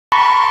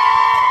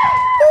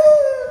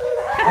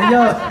And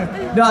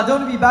yo, no, I don't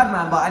want to be bad,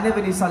 man, but I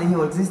never knew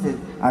Solihull existed.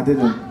 I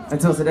didn't.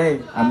 Until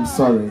today. I'm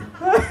sorry.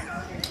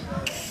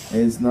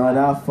 It's not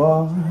our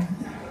fault.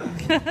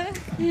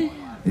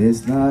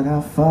 It's not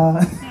our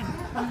fault.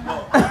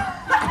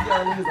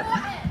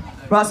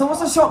 Right, so what's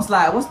the shops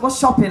like? What's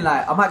shopping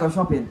like? I might go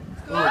shopping.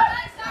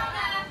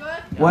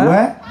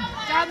 Where?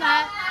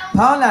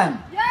 Poundland.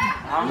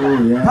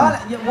 Oh, yeah.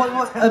 Poundland. Yeah,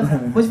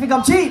 what do you think,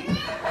 I'm cheap?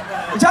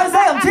 You trying to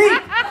say I'm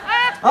cheap?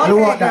 Okay, You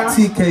want that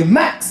TK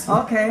Maxx?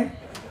 Okay.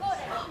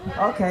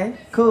 Okay,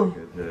 cool.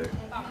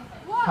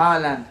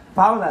 Poundland.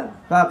 Poundland.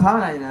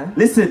 Poundland, you know.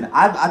 Listen,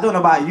 I don't know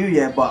about you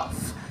yet, but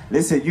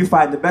listen, you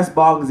find the best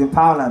bargains in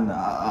Poundland.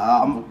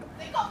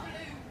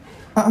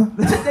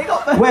 They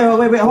got Wait,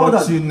 hold What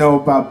on. you know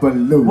about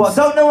balloons? What,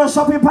 don't no one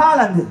shop in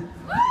Poundland?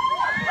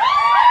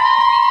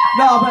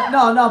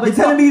 No, but You're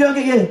telling me you don't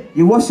get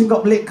your washing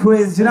up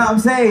liquids, you know what I'm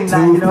saying?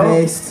 Like, you know,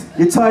 Toothpaste.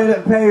 your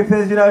toilet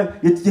papers, you know,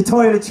 your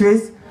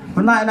toiletries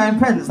for 99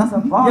 pence. That's a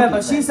bargain. yeah,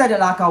 but she said it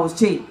like I was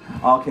cheap.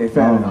 Okay,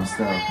 fair enough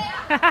still.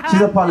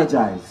 She's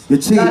apologised. You're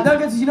cheap. Nah, don't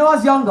get to, you know, I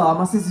was younger,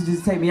 my sister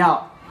used to take me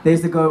out. They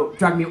used to go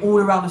drag me all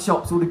around the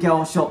shops, all the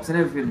girl shops and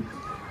everything.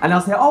 And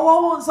I'll say, oh,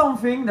 I want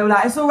something. They were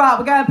like, it's all right,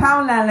 we're going to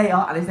Poundland later.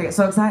 And they used to get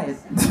so excited.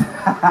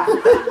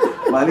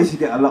 Well, at least you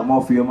get a lot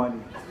more for your money.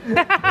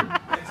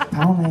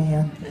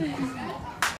 Poundland.